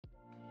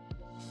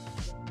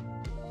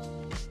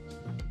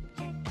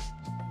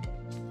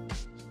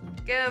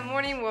Good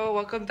morning, world.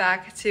 Welcome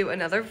back to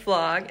another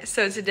vlog.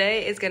 So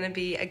today is gonna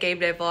be a game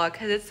day vlog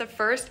because it's the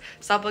first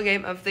softball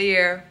game of the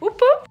year.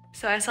 Whoop whoop.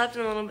 So I slept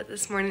in a little bit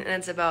this morning and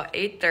it's about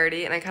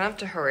 8:30 and I kind of have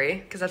to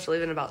hurry because I have to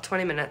leave in about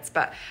 20 minutes,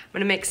 but I'm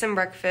gonna make some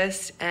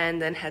breakfast and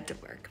then head to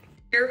work.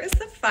 Here is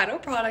the final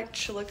product.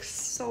 She looks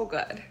so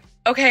good.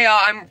 Okay,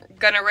 y'all, I'm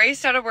gonna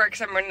race out of work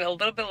because I'm running a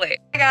little bit late.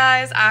 Hey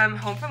guys, I'm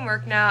home from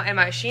work now and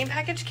my Shein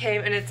package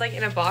came and it's like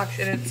in a box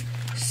and it's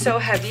so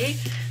heavy.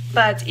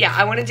 But yeah,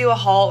 I want to do a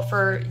haul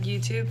for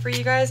YouTube for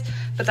you guys,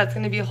 but that's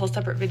going to be a whole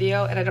separate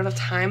video and I don't have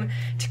time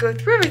to go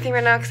through everything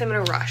right now because I'm in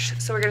a rush.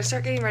 So we're going to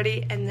start getting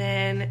ready and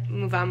then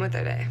move on with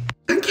our day.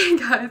 Okay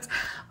guys,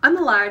 I'm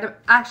alive. I'm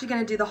actually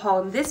going to do the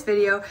haul in this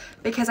video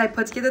because I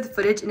put together the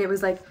footage and it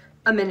was like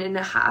a minute and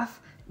a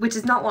half, which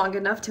is not long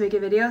enough to make a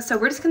video. So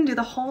we're just going to do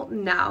the haul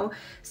now.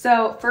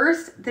 So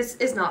first, this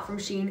is not from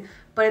Shein,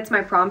 but it's my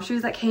prom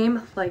shoes that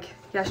came like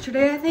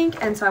yesterday, I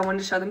think. And so I wanted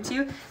to show them to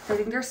you. I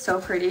think they're so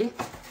pretty.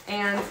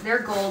 And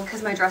they're gold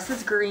because my dress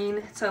is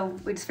green, so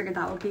we just figured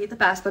that would be the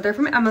best. But they're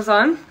from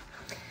Amazon,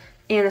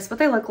 and this is what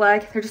they look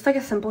like. They're just like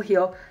a simple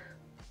heel.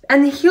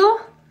 And the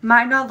heel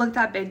might not look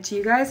that big to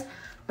you guys,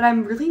 but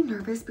I'm really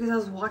nervous because I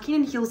was walking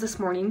in heels this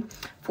morning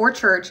for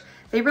church.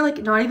 They were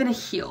like not even a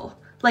heel,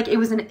 like it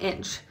was an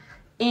inch.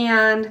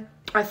 And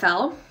I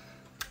fell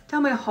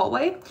down my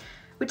hallway,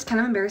 which is kind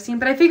of embarrassing.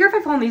 But I figure if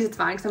I fall on these, it's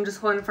fine because I'm just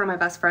holding in front of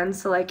my best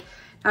friends. So like,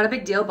 not a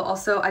big deal, but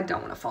also I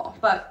don't want to fall.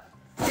 But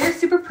they're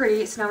super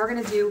pretty, so now we're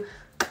gonna do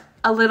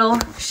a little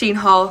Shein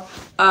haul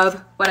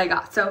of what I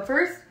got. So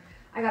first,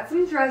 I got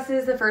some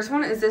dresses. The first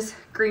one is this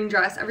green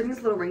dress. Everything's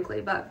a little wrinkly,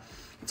 but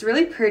it's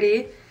really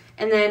pretty.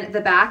 And then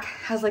the back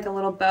has like a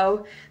little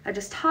bow that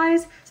just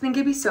ties, so I think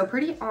it'd be so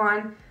pretty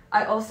on.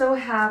 I also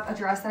have a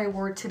dress that I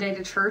wore today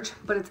to church,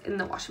 but it's in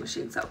the washing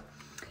machine, so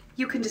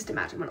you can just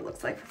imagine what it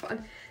looks like for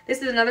fun.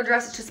 This is another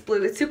dress, it's just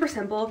blue. It's super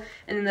simple,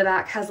 and then the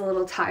back has a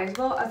little tie as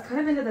well. I was kind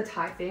of into the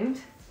tie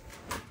themed.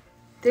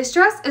 This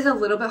dress is a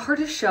little bit hard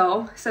to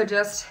show, so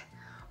just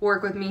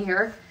work with me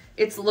here.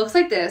 It looks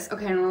like this.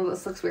 Okay, I know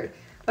this looks weird,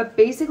 but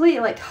basically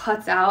it like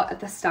cuts out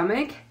at the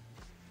stomach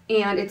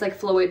and it's like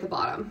flowy at the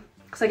bottom.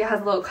 Looks like it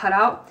has a little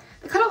cutout.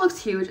 The cutout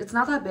looks huge. It's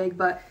not that big,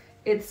 but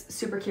it's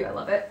super cute. I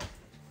love it.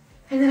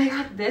 And then I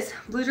got this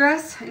blue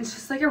dress. It's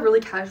just like a really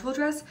casual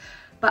dress,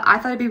 but I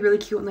thought it'd be really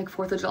cute on like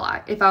 4th of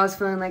July if I was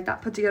feeling like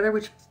that put together,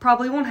 which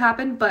probably won't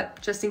happen,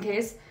 but just in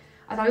case,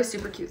 I thought it was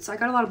super cute. So I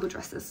got a lot of blue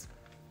dresses.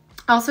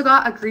 I also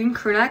got a green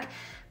crew neck,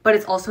 but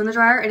it's also in the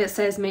dryer and it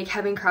says make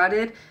heaven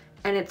crowded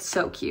and it's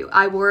so cute.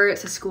 I wore it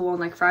to school on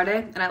like Friday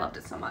and I loved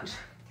it so much.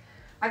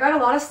 I got a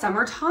lot of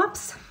summer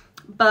tops,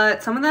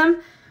 but some of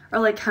them are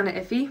like kind of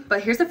iffy,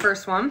 but here's the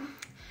first one.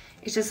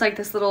 It's just like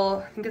this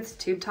little, I think it's a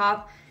tube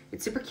top.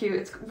 It's super cute.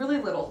 It's really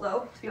little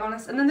though, to be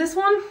honest. And then this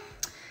one,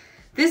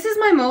 this is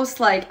my most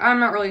like, I'm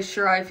not really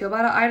sure how I feel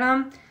about an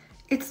item.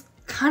 It's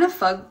kind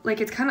of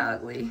like it's kind of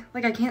ugly.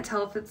 Like I can't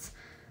tell if it's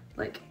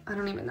like, I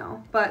don't even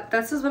know, but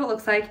this is what it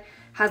looks like.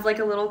 Has like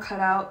a little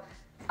cutout.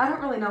 I don't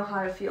really know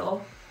how to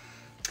feel.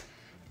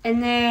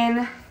 And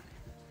then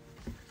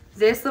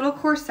this little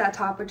corset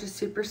top, which is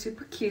super,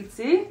 super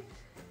cutesy.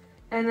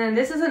 And then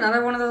this is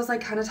another one of those like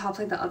kind of tops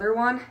like the other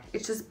one.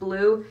 It's just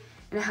blue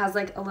and it has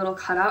like a little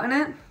cutout in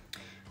it,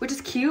 which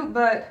is cute,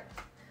 but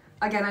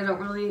again, I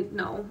don't really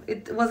know.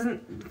 It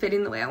wasn't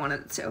fitting the way I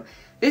wanted it to.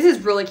 This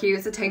is really cute.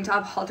 It's a tank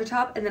top, halter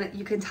top, and then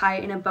you can tie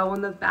it in a bow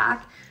on the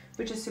back,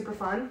 which is super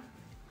fun.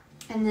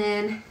 And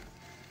then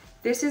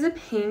this is a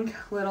pink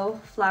little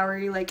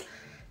flowery, like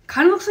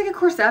kind of looks like a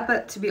corset,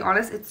 but to be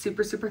honest, it's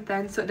super, super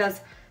thin. So it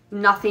does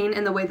nothing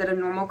in the way that a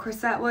normal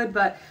corset would,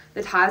 but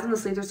the ties on the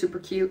sleeves are super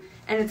cute.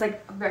 And it's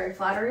like very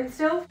flattering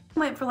still. I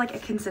went for like a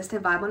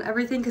consistent vibe on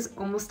everything because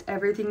almost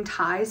everything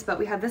ties, but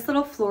we have this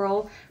little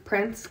floral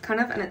prints kind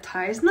of, and it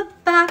ties in the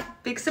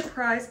back. Big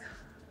surprise.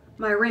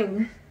 My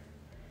ring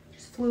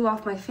just flew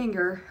off my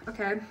finger.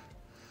 Okay,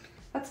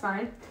 that's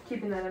fine.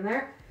 Keeping that in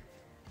there.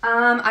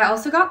 I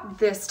also got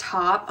this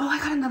top. Oh, I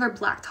got another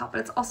black top,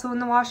 but it's also in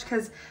the wash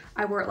because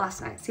I wore it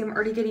last night. See, I'm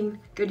already getting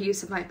good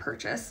use of my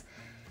purchase.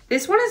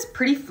 This one is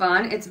pretty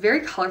fun. It's very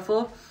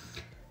colorful.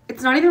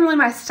 It's not even really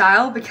my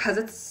style because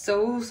it's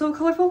so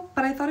colorful,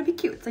 but I thought it'd be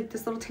cute. It's like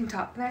this little tank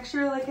top, and I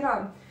actually really like it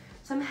on.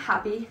 So I'm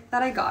happy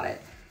that I got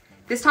it.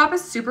 This top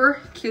is super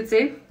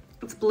cutesy.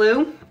 It's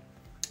blue.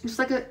 Just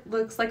like it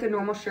looks like a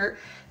normal shirt,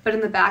 but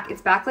in the back,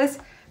 it's backless,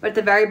 but at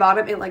the very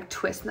bottom, it like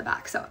twists in the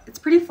back. So it's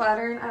pretty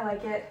flattering. I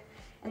like it.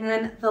 And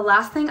then the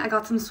last thing, I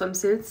got some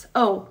swimsuits.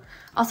 Oh,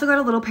 also got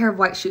a little pair of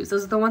white shoes.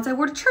 Those are the ones I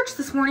wore to church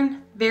this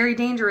morning. Very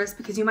dangerous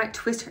because you might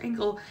twist your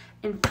ankle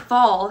and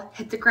fall,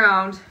 hit the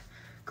ground,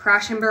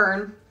 crash and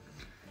burn.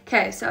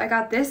 Okay, so I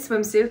got this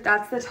swimsuit.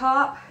 That's the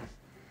top.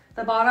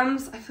 The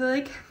bottoms, I feel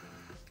like,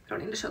 I don't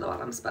need to show the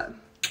bottoms, but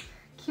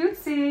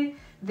cutesy.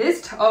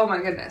 Oh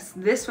my goodness,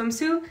 this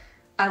swimsuit,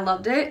 I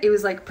loved it. It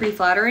was like pretty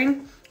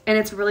flattering and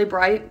it's really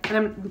bright.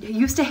 And I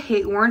used to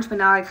hate orange, but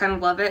now I kind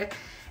of love it.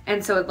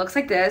 And so it looks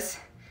like this.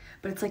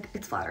 But it's like,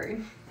 it's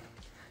flattering.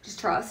 Just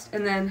trust.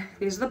 And then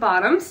these are the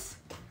bottoms.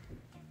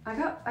 I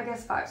got, I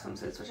guess, 5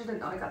 swimsuits, which I didn't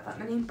know I got that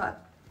many,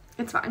 but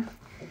it's fine.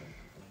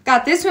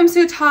 Got this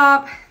swimsuit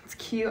top. It's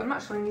cute. I'm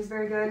not showing these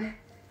very good.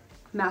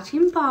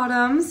 Matching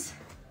bottoms.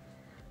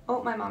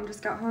 Oh, my mom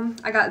just got home.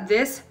 I got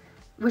this,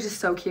 which is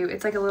so cute.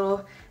 It's like a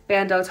little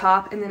bandeau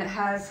top, and then it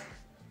has,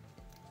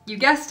 you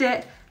guessed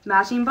it,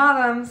 matching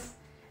bottoms.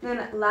 And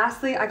then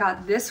lastly, I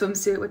got this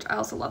swimsuit, which I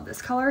also love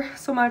this color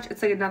so much.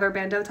 It's like another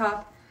bandeau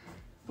top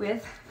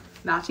with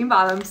matching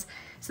bottoms.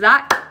 So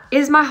that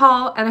is my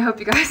haul, and I hope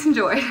you guys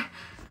enjoyed.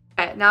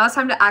 Okay, now it's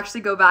time to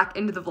actually go back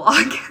into the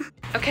vlog.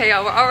 Okay,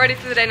 y'all, we're all ready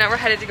for the day. Now we're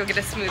headed to go get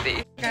a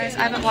smoothie. Guys,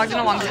 I haven't vlogged in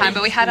a long time,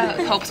 but we had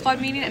a Hope Squad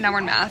meeting, and now we're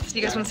in math. Do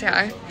you guys want to say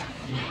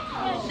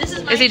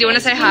hi? Is he doing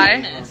to say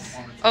hi?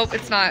 Oh,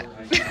 it's not.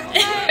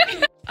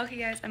 Okay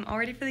guys, I'm all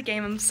ready for the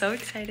game. I'm so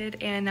excited,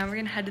 and now we're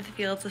gonna head to the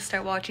field to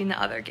start watching the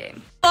other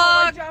game.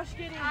 Vlog!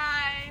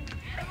 Hi!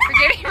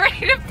 We're getting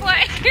ready to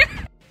play.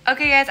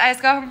 Okay guys, I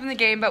just got home from the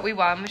game, but we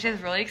won, which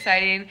is really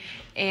exciting.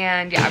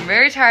 And yeah, I'm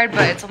very tired,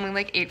 but it's only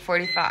like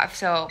 8:45,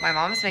 so my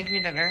mom is making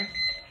me dinner.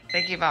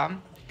 Thank you,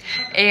 Mom.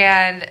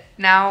 And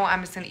now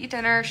I'm just gonna eat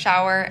dinner,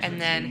 shower,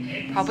 and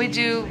then probably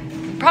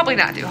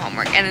not do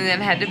homework, and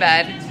then head to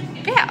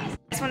bed. But yeah, I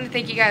just want to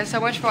thank you guys so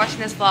much for watching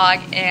this vlog,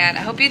 and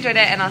I hope you enjoyed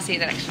it, and I'll see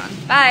you in the next one.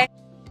 Bye!